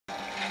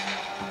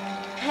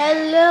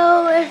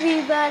Hello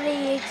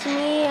everybody, it's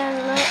me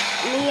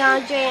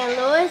Andre and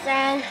Louis,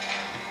 and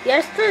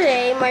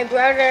yesterday it was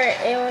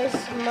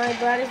my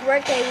brother's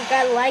birthday. We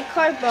got Light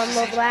Card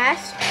Bumble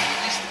Blast,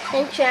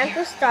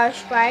 Enchanted Star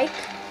Strike,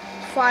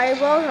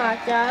 Fireball Hot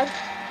Dog,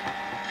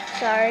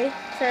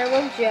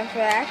 Turbo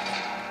Jetpack,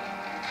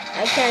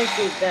 I can't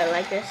see good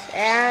like this,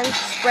 and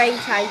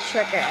Springtime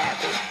Trigger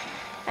Happy.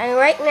 And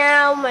right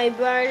now my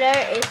brother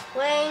is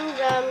playing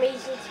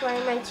Zombies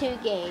Experiment 2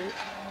 game.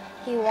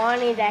 He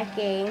wanted that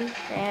game,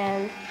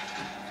 and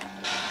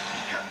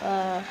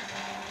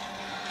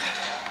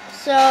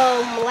so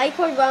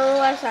Lightboard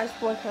Bumblebus has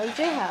 100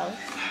 health.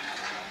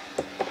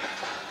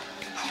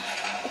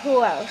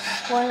 Who else?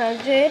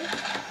 100.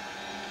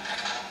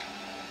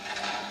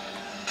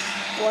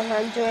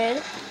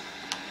 100.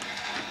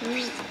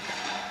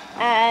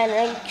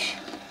 And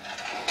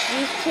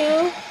these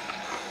two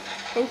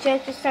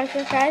Enchanted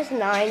Structure has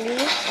 90,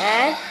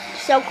 and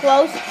so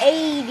close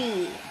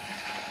 80.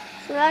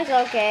 So that's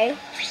okay.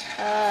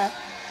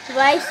 But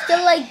I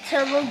still like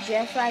Turbo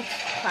Jetpack's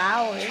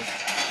powers.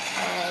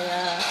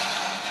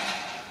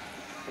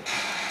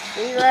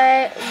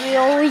 And we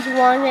always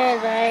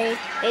wanted like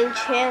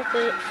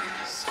Enchanted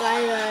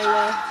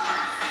Skylander.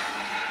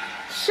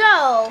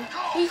 So